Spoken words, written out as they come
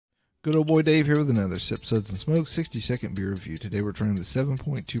Good old boy Dave here with another Sip, Suds, and Smoke 60-second beer review. Today we're trying the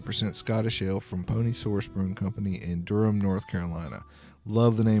 7.2% Scottish Ale from Ponysaurus Brewing Company in Durham, North Carolina.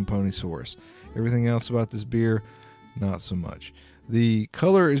 Love the name Ponysaurus. Everything else about this beer, not so much. The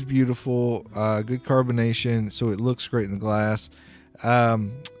color is beautiful, good carbonation, so it looks great in the glass.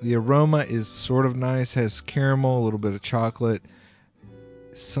 The aroma is sort of nice, has caramel, a little bit of chocolate.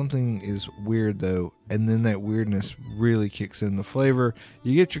 Something is weird though, and then that weirdness really kicks in. The flavor,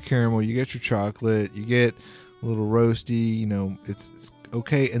 you get your caramel, you get your chocolate, you get a little roasty, you know, it's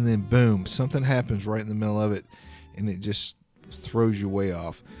okay, and then boom, something happens right in the middle of it and it just throws you way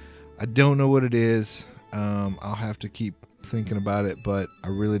off. I don't know what it is. I'll have to keep thinking about it, but I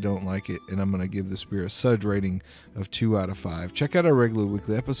really don't like it, and I'm going to give this beer a Suds rating of 2 out of 5. Check out our regular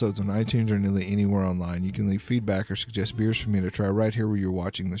weekly episodes on iTunes or nearly anywhere online. You can leave feedback or suggest beers for me to try right here where you're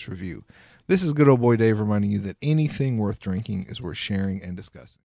watching this review. This is good old boy Dave reminding you that anything worth drinking is worth sharing and discussing.